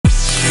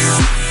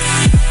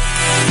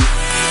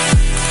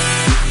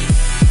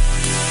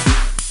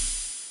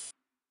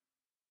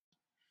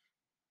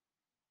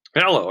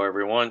Hello,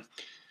 everyone.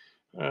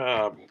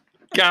 Uh,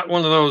 got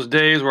one of those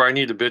days where I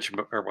need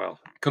to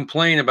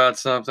complain about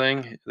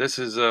something. This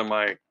is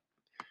my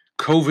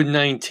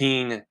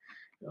COVID-19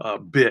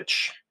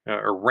 bitch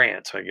or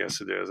rant, I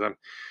guess it is.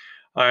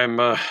 I'm,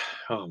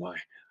 oh my.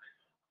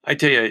 I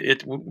tell you,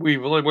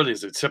 what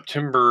is it?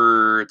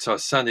 September, it's a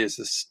Sunday,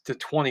 the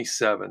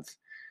 27th.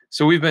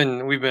 So we've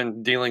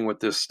been dealing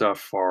with this stuff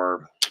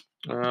for,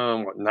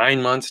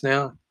 9 months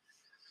now,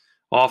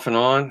 off and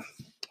on.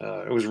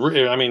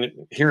 I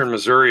mean, here in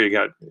Missouri, it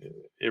got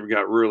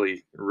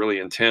really really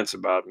intense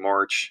about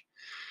March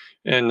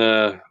and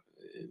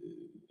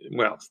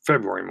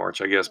February,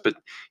 March, I guess. But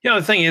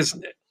the thing is,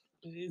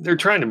 they're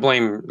trying to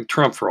blame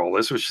Trump for all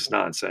this, which is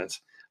nonsense.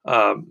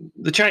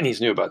 The Chinese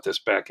knew about this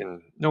back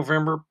in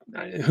November.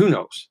 Who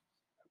knows?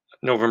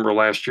 November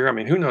last year. I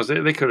mean, who knows?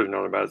 They could have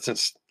known about it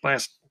since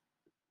last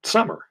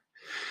summer.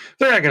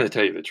 They're not going to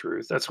tell you the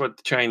truth. That's what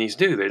the Chinese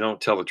do. They don't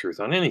tell the truth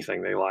on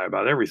anything. They lie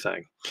about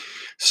everything.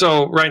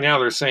 So right now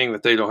they're saying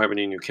that they don't have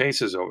any new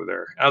cases over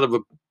there. Out of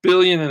 1.5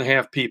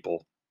 billion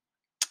people,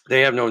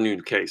 they have no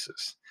new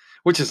cases,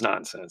 which is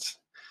nonsense.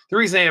 The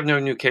reason they have no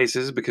new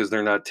cases is because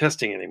they're not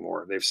testing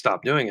anymore. They've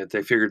stopped doing it.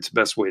 They figured it's the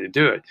best way to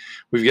do it.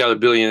 We've got 1.5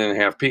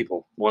 billion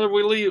people. What if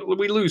we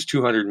lose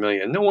 200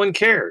 million? No one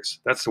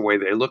cares. That's the way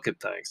they look at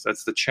things.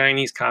 That's the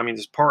Chinese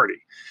Communist Party.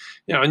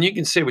 And you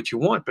can say what you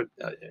want, but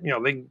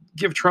they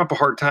give Trump a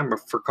hard time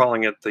for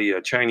calling it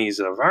the Chinese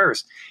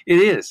virus. It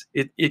is.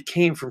 It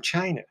came from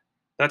China.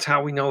 That's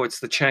how we know it's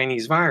the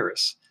Chinese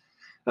virus.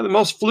 Now, the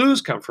most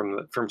flus come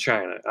from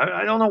China.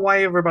 I don't know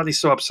why everybody's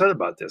so upset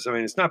about this. I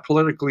mean, it's not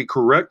politically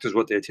correct, is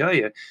what they tell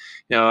you.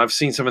 I've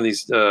seen some of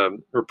these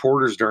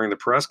reporters during the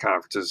press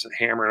conferences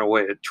hammering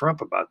away at Trump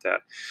about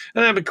that.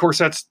 And then, of course,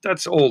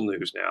 that's old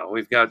news now.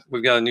 We've got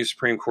a new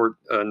Supreme Court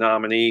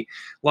nominee.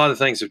 A lot of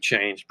things have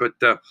changed. But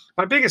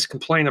my biggest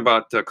complaint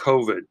about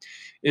COVID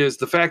is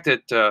the fact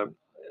that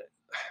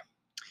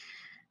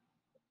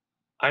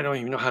I don't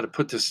even know how to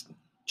put this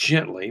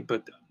gently,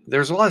 but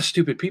there's a lot of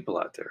stupid people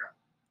out there.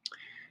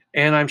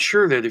 And I'm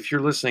sure that if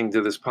you're listening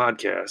to this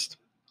podcast,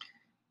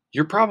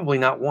 you're probably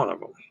not one of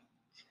them.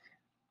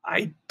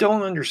 I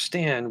don't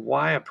understand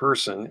why a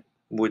person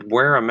would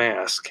wear a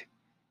mask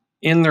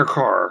in their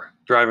car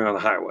driving on the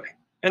highway.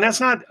 And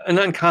that's not an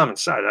uncommon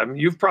sight. I mean,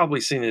 you've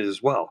probably seen it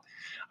as well.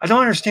 I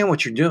don't understand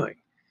what you're doing.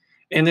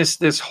 And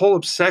this whole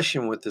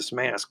obsession with this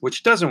mask,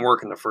 which doesn't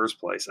work in the first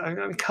place. I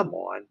mean, come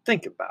on,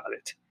 think about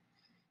it.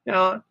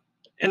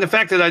 And the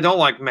fact that I don't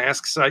like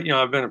masks,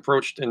 I've been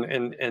approached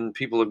and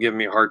people have given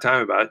me a hard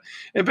time about it.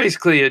 And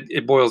basically,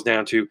 it boils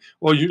down to,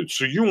 well,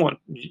 you want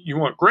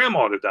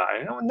grandma to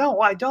die? No,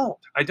 I don't.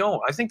 I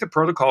don't. I think the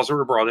protocols that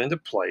were brought into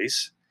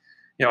place,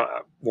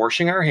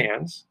 washing our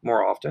hands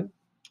more often,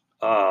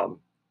 um,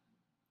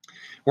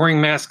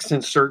 wearing masks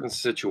in certain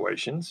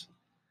situations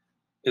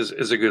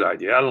is a good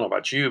idea. I don't know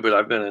about you, but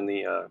I've been in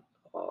the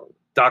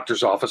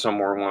doctor's office on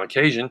more than one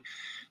occasion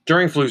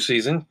during flu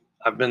season.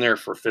 I've been there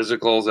for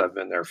physicals. I've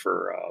been there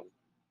for,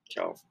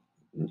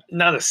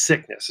 not a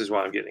sickness is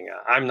what I'm getting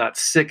at. I'm not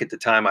sick at the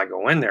time I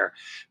go in there,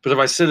 but if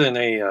I sit in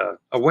a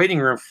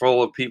waiting room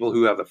full of people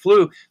who have the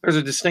flu, there's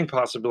a distinct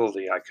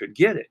possibility I could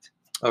get it.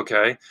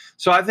 Okay,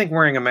 so I think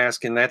wearing a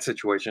mask in that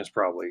situation is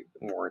probably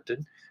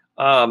warranted.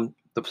 The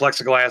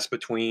plexiglass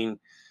between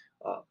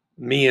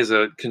me as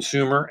a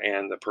consumer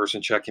and the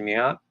person checking me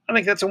out, I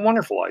think that's a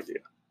wonderful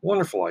idea.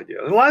 Wonderful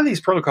idea. A lot of these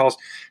protocols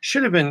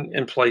should have been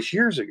in place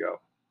years ago.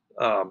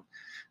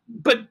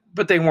 But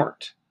they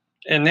weren't.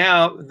 And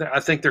now I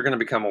think they're going to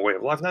become a way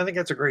of life. And I think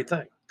that's a great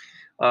thing.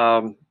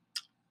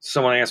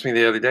 Someone asked me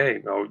the other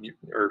day,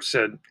 or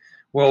said,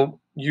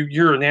 well,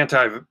 you're an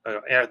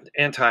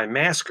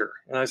anti-masker.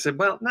 And I said,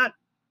 well, not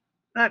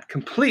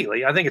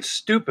completely. I think it's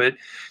stupid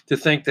to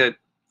think that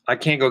I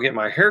can't go get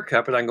my hair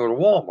cut, but I can go to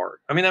Walmart.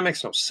 I mean, that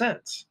makes no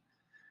sense.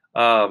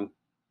 You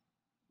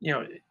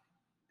know,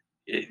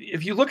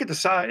 if you look at the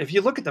side, if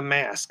you look at the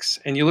masks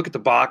and you look at the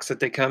box that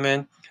they come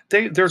in,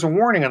 there's a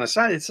warning on the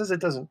side. It says it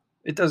doesn't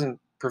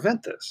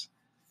prevent this.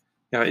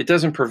 It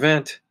doesn't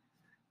prevent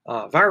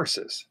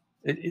viruses.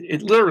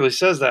 It literally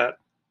says that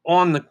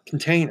on the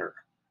container.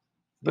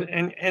 But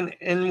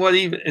and what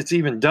it's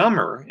even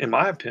dumber, in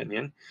my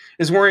opinion,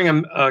 is wearing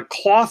a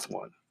cloth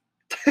one.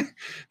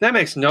 That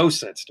makes no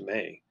sense to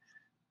me.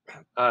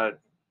 So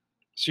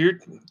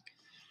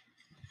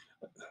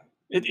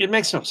it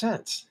makes no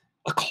sense.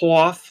 A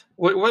cloth.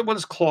 What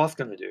is cloth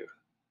going to do?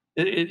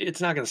 It's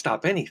not going to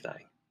stop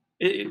anything.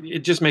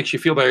 It just makes you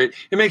feel better.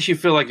 It makes you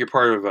feel like you're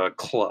part of a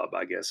club,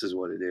 I guess is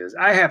what it is.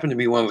 I happen to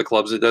be one of the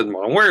clubs that doesn't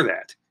want to wear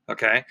that.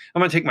 Okay,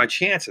 I'm going to take my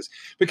chances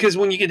because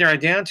when you get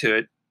right down to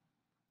it,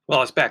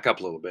 well, let's back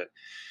up a little bit.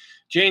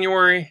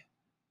 January,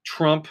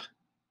 Trump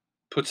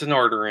puts an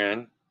order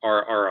in,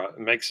 or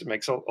makes a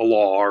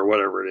law or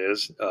whatever it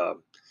is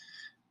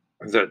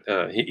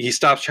that he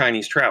stops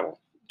Chinese travel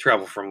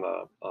from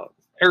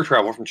air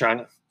travel from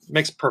China.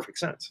 Makes perfect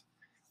sense.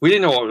 We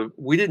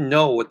didn't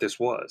know what this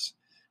was.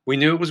 We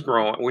knew it was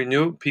growing. We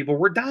knew people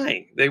were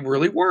dying. They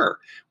really were.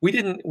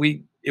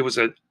 It was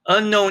an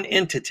unknown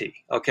entity.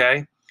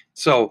 Okay.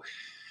 So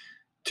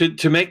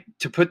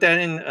To put that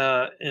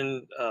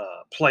in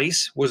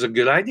place was a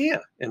good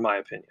idea, in my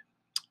opinion.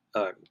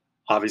 Uh,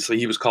 Obviously,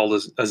 he was called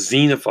a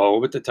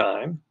xenophobe at the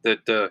time.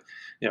 That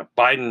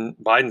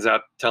Biden's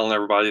out telling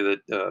everybody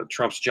that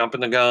Trump's jumping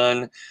the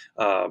gun.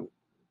 Um,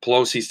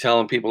 Pelosi's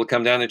telling people to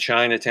come down to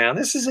Chinatown.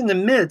 This is in the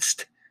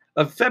midst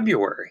of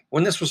February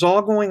when this was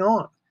all going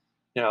on.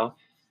 You know,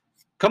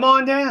 come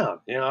on down.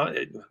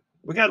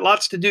 We got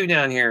lots to do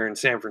down here in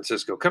San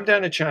Francisco. Come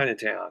down to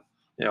Chinatown.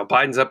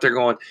 Biden's up there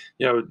going,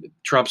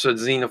 Trump's a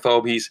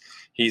xenophobe.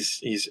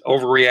 He's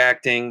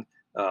overreacting.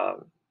 Uh,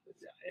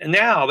 and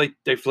now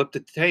they flipped the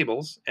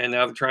tables, and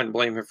now they're trying to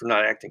blame him for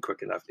not acting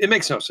quick enough. It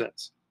makes no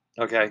sense.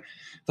 Okay,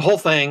 the whole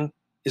thing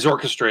is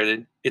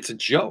orchestrated. It's a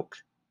joke.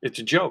 It's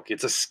a joke.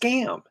 It's a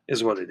scam,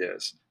 is what it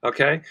is.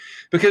 Okay,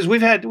 because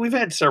we've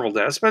had several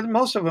deaths, but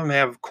most of them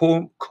have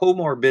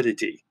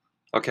comorbidity.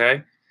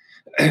 Okay,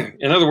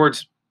 in other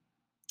words,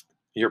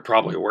 you're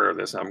probably aware of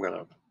this. I'm going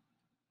to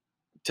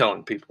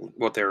telling people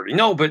what they already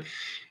know, but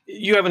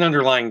you have an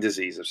underlying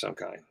disease of some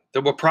kind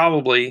that will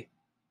probably,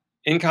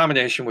 in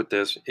combination with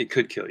this, it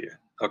could kill you.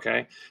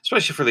 Okay,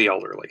 especially for the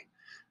elderly.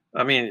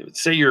 I mean,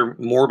 say you're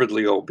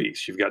morbidly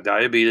obese, you've got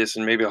diabetes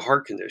and maybe a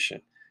heart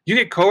condition. You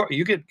get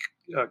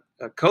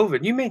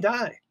COVID, you may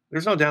die.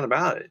 There's no doubt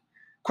about it.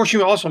 Of course,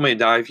 you also may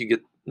die if you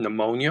get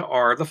pneumonia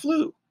or the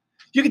flu.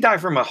 You could die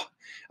from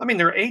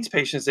there are AIDS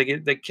patients.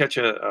 They catch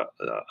a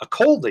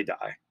cold, they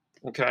die.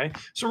 Okay,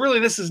 so really,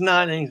 this is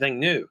not anything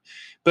new.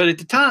 But at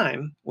the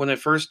time when it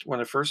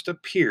first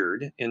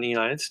appeared in the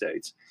United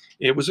States,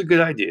 it was a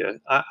good idea.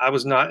 I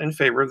was not in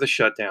favor of the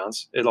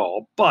shutdowns at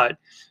all, but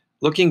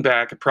looking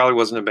back, it probably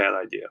wasn't a bad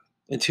idea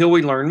until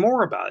we learned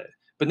more about it.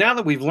 But now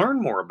that we've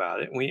learned more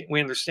about it, we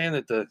understand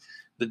that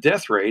the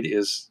death rate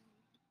is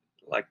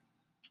like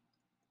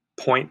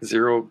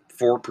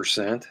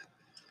 0.04%.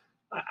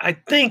 I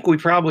think we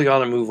probably ought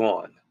to move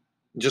on.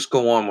 Just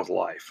go on with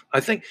life. I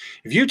think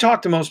if you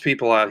talk to most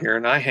people out here,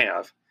 and I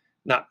have,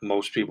 not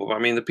most people, but I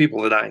mean the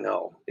people that I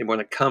know, and when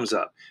it comes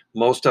up,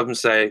 most of them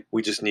say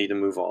we just need to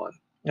move on.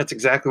 That's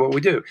exactly what we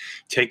do.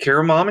 Take care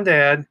of mom and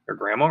dad or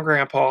grandma and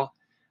grandpa,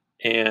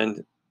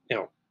 and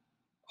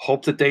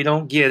hope that they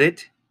don't get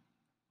it.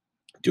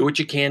 Do what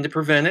you can to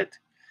prevent it.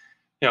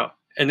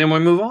 And then we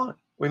move on.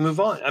 We move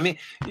on. I mean,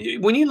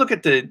 when you look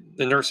at the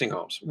nursing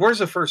homes, where's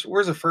the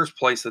first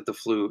place that the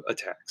flu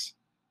attacks?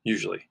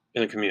 Usually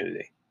in a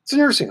community, it's the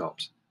nursing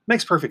homes.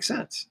 Makes perfect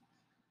sense.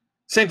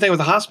 Same thing with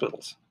the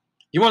hospitals.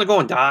 You want to go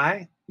and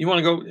die? You want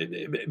to go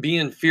be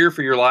in fear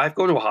for your life?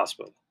 Go to a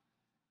hospital.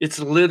 It's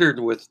littered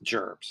with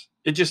germs.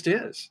 It just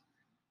is.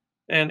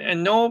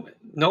 And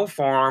no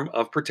form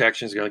of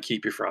protection is going to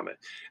keep you from it.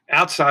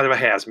 Outside of a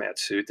hazmat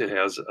suit that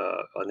has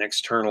an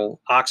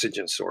external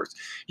oxygen source,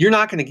 you're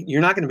not going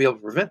to be able to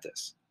prevent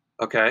this.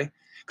 Okay,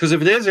 because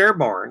if it is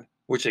airborne,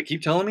 which they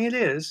keep telling me it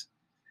is,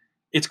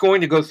 it's going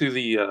to go through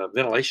the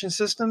ventilation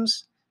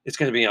systems. It's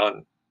going to be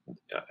on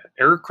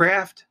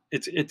aircraft.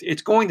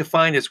 It's going to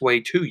find its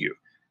way to you.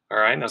 All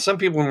right. Now, some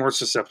people are more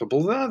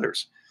susceptible than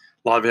others.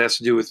 A lot of it has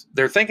to do with,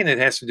 they're thinking it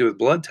has to do with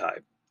blood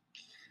type.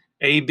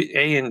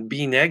 A and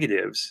B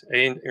negatives,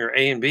 or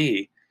A and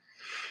B,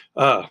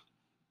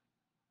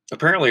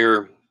 apparently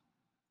are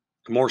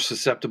more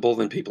susceptible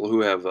than people who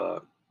have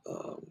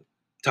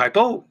type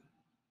O.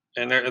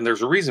 And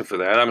there's a reason for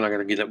that. I'm not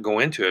going to go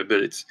into it,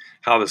 but it's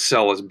how the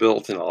cell is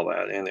built and all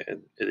that, and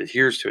it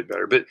adheres to it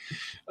better. But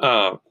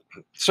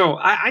so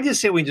I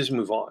just say we just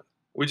move on.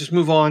 We just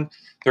move on.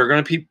 There are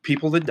going to be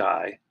people that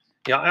die.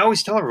 I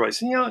always tell everybody,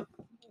 so,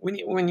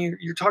 when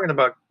you're talking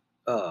about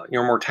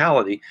your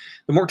mortality,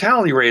 the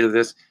mortality rate of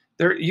this,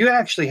 you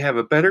actually have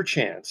a better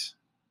chance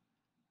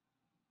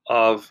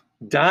of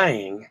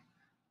dying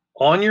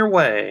on your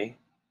way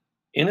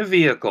in a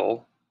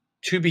vehicle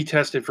to be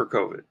tested for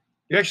COVID.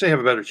 You actually have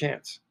a better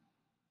chance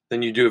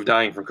than you do of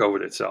dying from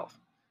COVID itself.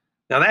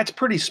 Now, that's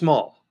pretty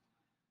small.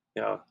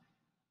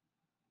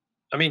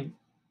 I mean,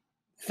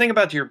 think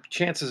about your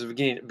chances of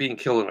being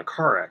killed in a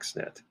car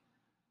accident.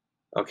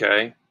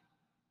 Okay?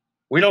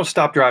 We don't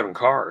stop driving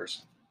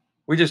cars.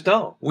 We just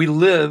don't. We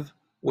live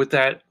with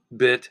that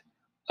bit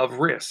of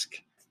risk.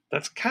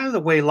 That's kind of the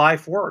way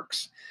life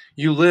works.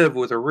 You live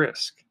with a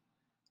risk.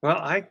 Well,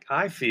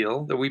 I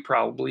feel that we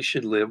probably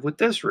should live with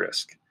this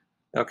risk.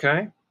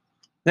 Okay?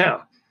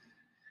 Now,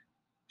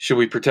 should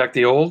we protect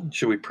the old?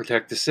 Should we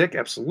protect the sick?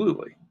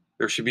 Absolutely.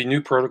 There should be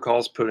new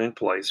protocols put in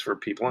place for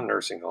people in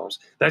nursing homes.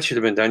 That should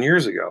have been done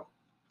years ago.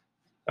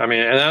 I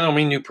mean, and I don't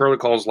mean new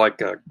protocols like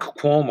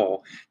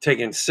Cuomo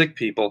taking sick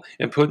people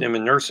and putting them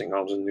in nursing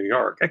homes in New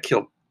York. That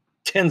killed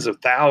tens of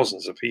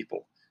thousands of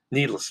people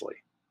needlessly.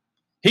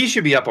 He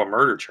should be up on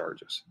murder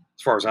charges,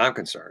 as far as I'm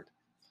concerned.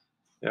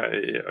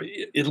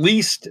 At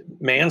least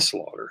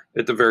manslaughter,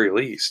 at the very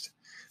least.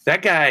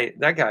 That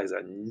guy's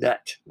a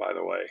nut, by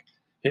the way.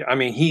 I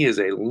mean, he is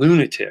a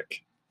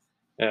lunatic.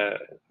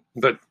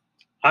 But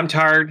I'm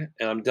tired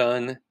and I'm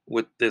done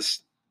with this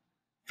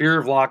fear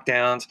of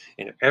lockdowns.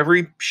 And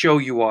every show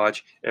you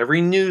watch,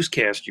 every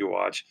newscast you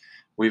watch,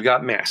 we've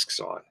got masks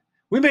on.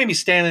 We may be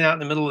standing out in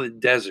the middle of the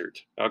desert,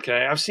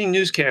 okay? I've seen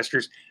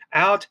newscasters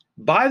out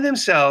by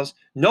themselves,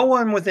 no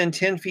one within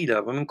 10 feet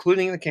of them,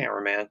 including the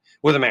cameraman,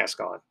 with a mask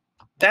on.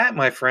 That,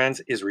 my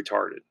friends, is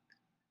retarded.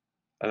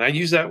 And I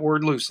use that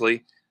word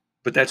loosely,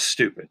 but that's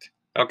stupid.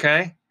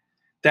 Okay?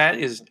 That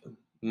is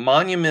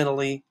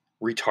monumentally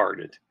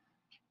retarded.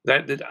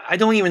 That I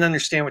don't even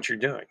understand what you're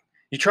doing.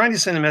 You're trying to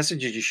send a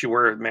message that you should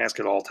wear a mask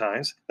at all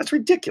times. That's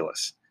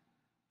ridiculous.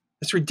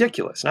 It's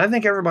ridiculous. And I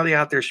think everybody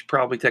out there should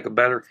probably take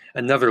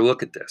another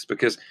look at this,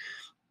 because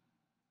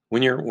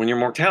when your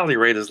mortality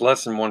rate is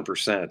less than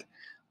 1%,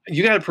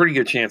 you got a pretty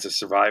good chance of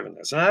surviving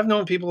this. And I've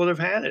known people that have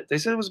had it. They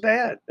said it was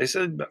bad. They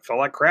said it felt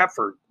like crap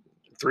for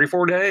 3 or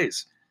 4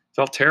 days.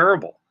 Felt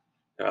terrible,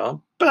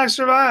 but I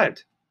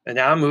survived. And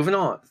now I'm moving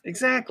on.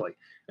 Exactly.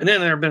 And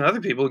then there have been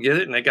other people who get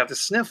it and they got the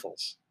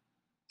sniffles.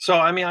 So,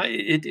 I mean,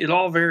 it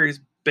all varies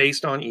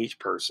based on each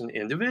person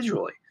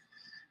individually.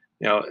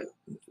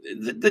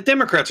 The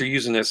Democrats are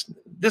using this.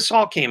 This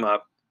all came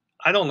up.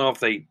 I don't know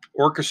if they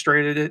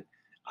orchestrated it.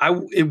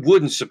 It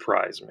wouldn't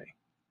surprise me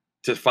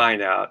to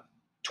find out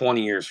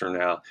 20 years from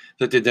now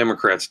that the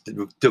Democrats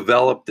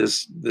developed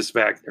this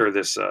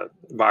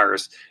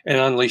virus and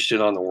unleashed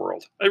it on the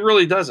world. It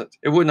really doesn't.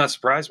 It would not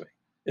surprise me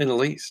in the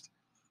least,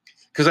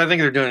 because I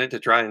think they're doing it to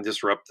try and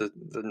disrupt the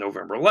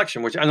November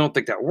election, which I don't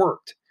think that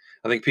worked.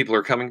 I think people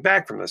are coming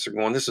back from this. They're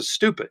going, this is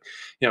stupid.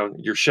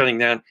 You're shutting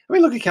down. I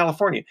mean, look at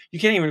California. You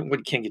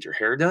can't get your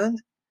hair done.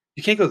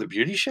 You can't go to the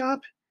beauty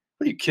shop.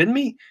 What, are you kidding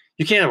me?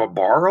 You can't have a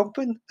bar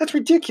open. That's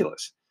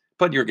ridiculous.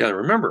 But you're going to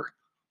remember,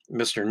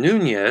 Mr.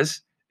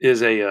 Nunez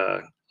is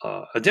a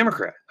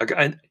Democrat.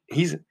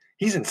 He's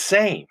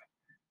insane.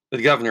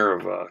 The governor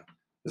of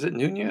is it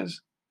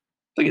Nunez?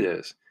 I think it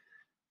is.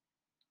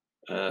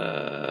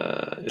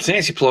 It's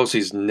Nancy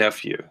Pelosi's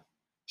nephew.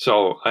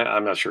 So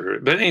I'm not sure.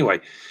 But anyway,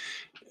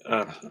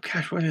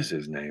 gosh, what is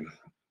his name?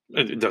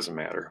 It doesn't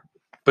matter.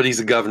 But he's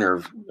the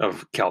governor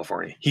of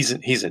California. He's a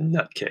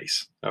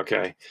nutcase,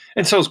 okay?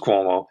 And so is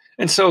Cuomo,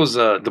 and so is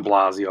de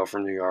Blasio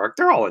from New York.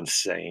 They're all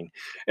insane.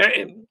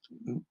 And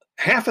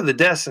half of the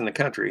deaths in the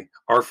country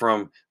are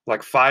from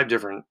like 5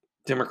 different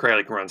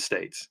Democratic-run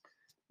states.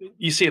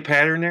 You see a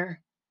pattern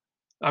there?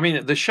 I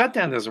mean, the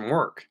shutdown doesn't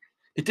work.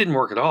 It didn't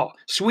work at all.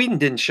 Sweden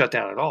didn't shut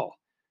down at all,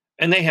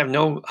 and they have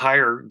no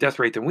higher death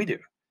rate than we do,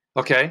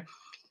 okay?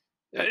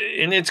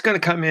 And it's going to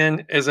come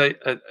in as a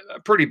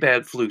pretty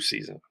bad flu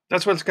season.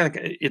 That's what's going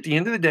to, at the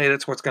end of the day,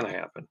 that's what's going to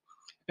happen.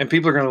 And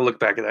people are going to look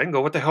back at that and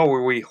go, what the hell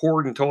were we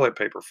hoarding toilet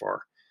paper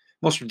for?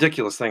 Most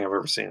ridiculous thing I've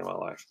ever seen in my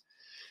life.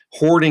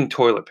 Hoarding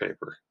toilet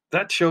paper.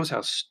 That shows how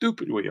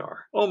stupid we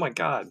are. Oh my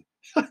God.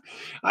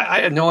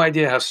 I had no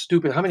idea how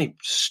many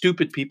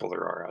stupid people there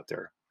are out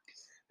there.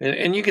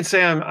 And you can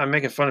say I'm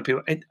making fun of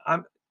people. And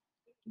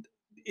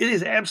it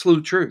is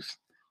absolute truth.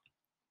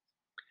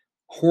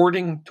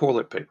 Hoarding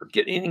toilet paper,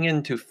 getting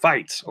into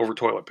fights over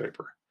toilet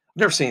paper. I've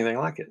never seen anything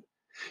like it.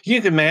 You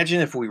can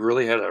imagine if we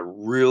really had a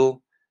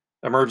real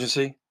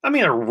emergency. I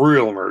mean, a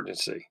real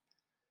emergency.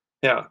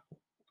 Yeah.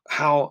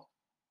 How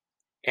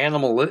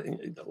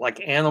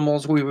like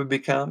animals we would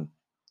become.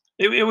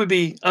 It would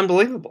be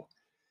unbelievable.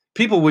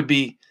 People would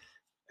be.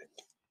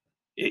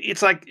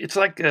 It's like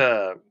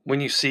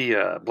when you see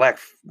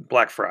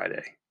Black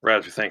Friday right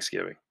after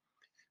Thanksgiving.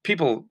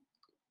 People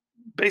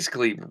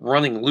basically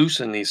running loose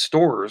in these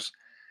stores,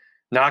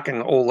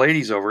 knocking old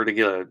ladies over to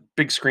get a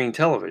big screen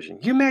television.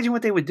 Can you imagine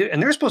what they would do?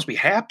 And they're supposed to be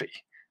happy.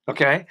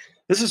 Okay,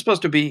 this is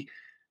supposed to be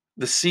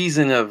the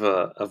season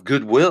of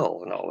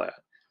goodwill and all that,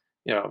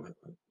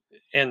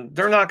 and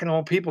they're knocking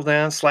old people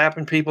down,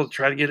 slapping people to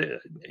try to get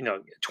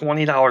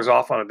 $20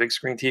 off on a big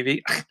screen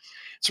TV.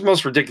 It's the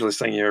most ridiculous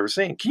thing you've ever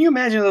seen. Can you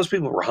imagine if those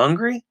people were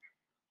hungry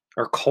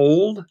or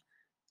cold?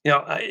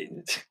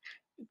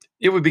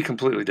 It would be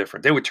completely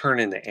different. They would turn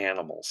into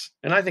animals,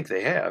 and I think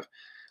they have.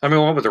 I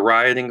mean, what with the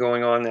rioting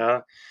going on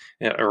now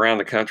around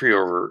the country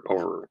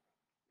over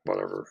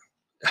whatever.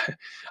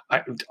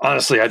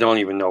 Honestly, I don't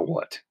even know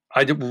what.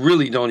 I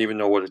really don't even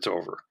know what it's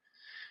over.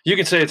 You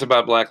can say it's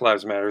about Black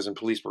Lives Matters and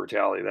police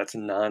brutality. That's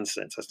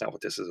nonsense. That's not what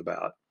this is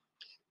about.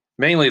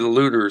 Mainly, the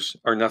looters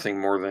are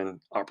nothing more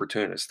than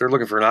opportunists. They're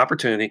looking for an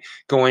opportunity,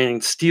 go in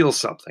and steal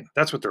something.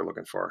 That's what they're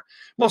looking for.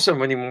 Most of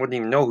them wouldn't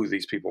even know who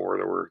these people were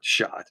that were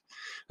shot.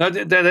 Now,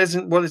 that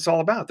isn't what it's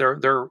all about.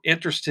 They're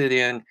interested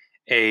in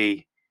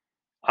a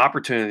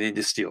opportunity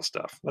to steal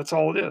stuff. That's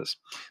all it is.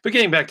 But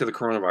getting back to the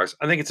coronavirus,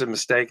 I think it's a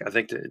mistake. I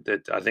think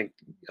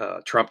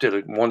Trump did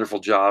a wonderful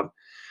job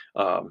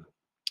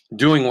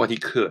doing what he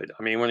could.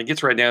 I mean, when it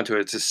gets right down to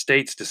it, it's the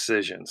state's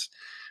decisions,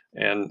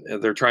 and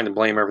they're trying to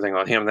blame everything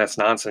on him. That's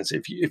nonsense.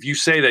 If you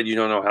say that, you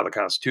don't know how the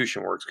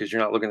Constitution works, because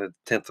you're not looking at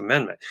the 10th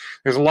Amendment.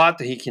 There's a lot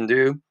that he can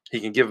do. He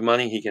can give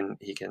money. He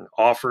can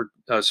offer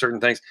certain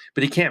things,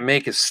 but he can't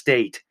make a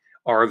state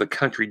or the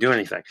country do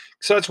anything.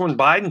 So that's when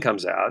Biden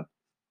comes out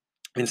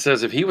and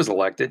says if he was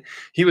elected,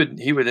 he would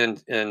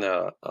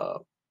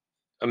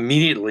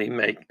immediately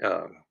make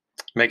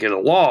it a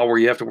law where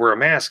you have to wear a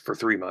mask for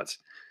 3 months.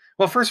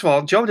 Well, first of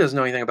all, Joe doesn't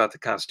know anything about the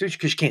Constitution,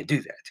 because you can't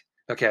do that.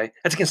 Okay,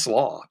 that's against the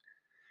law.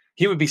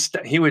 He would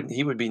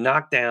be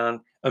knocked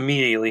down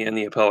immediately in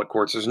the appellate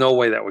courts. There's no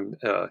way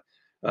that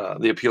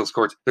the appeals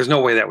courts. There's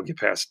no way that would get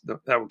past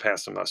that would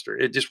pass the muster.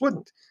 It just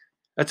wouldn't.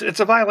 It's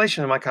a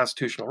violation of my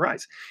constitutional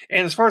rights.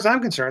 And as far as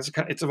I'm concerned,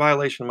 it's a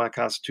violation of my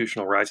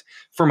constitutional rights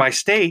for my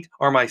state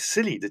or my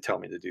city to tell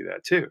me to do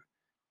that too.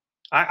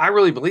 I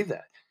really believe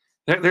that.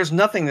 There's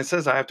nothing that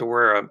says I have to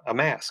wear a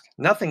mask.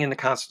 Nothing in the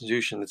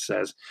Constitution that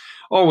says,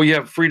 "Oh, we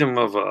have freedom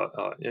of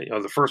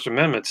the First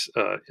Amendment's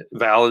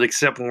valid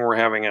except when we're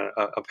having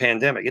a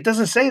pandemic." It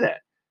doesn't say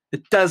that.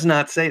 It does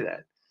not say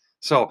that.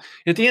 So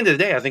at the end of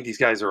the day, I think these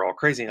guys are all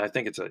crazy, and I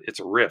think it's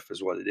a riff,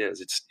 is what it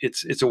is.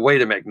 It's a way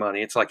to make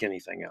money. It's like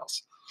anything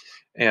else,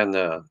 and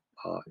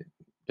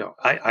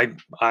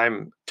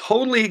I'm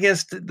totally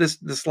against this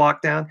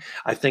lockdown.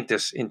 I think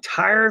this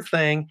entire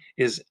thing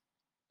is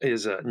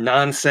a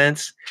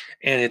nonsense,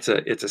 and it's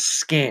a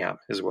scam,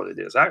 is what it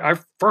is. I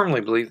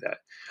firmly believe that.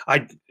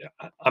 I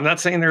I'm not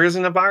saying there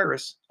isn't a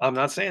virus. I'm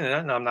not saying that,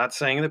 and I'm not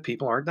saying that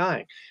people aren't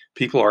dying.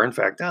 People are in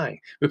fact dying,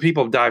 but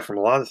people die from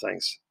a lot of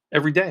things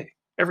every day.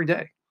 Every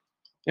day,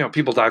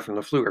 people die from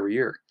the flu every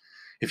year.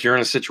 If you're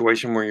in a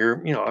situation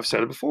where I've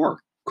said it before,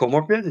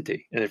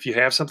 comorbidity, and if you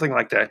have something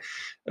like that,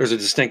 there's a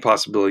distinct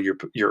possibility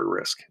you're at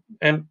risk,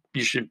 and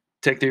you should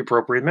take the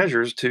appropriate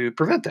measures to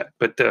prevent that.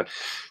 But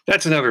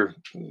that's another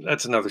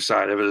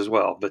side of it as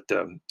well. But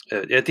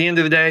at the end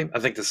of the day, I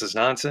think this is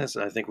nonsense,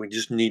 and I think we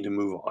just need to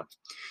move on.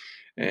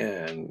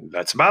 And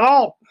that's about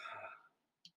all.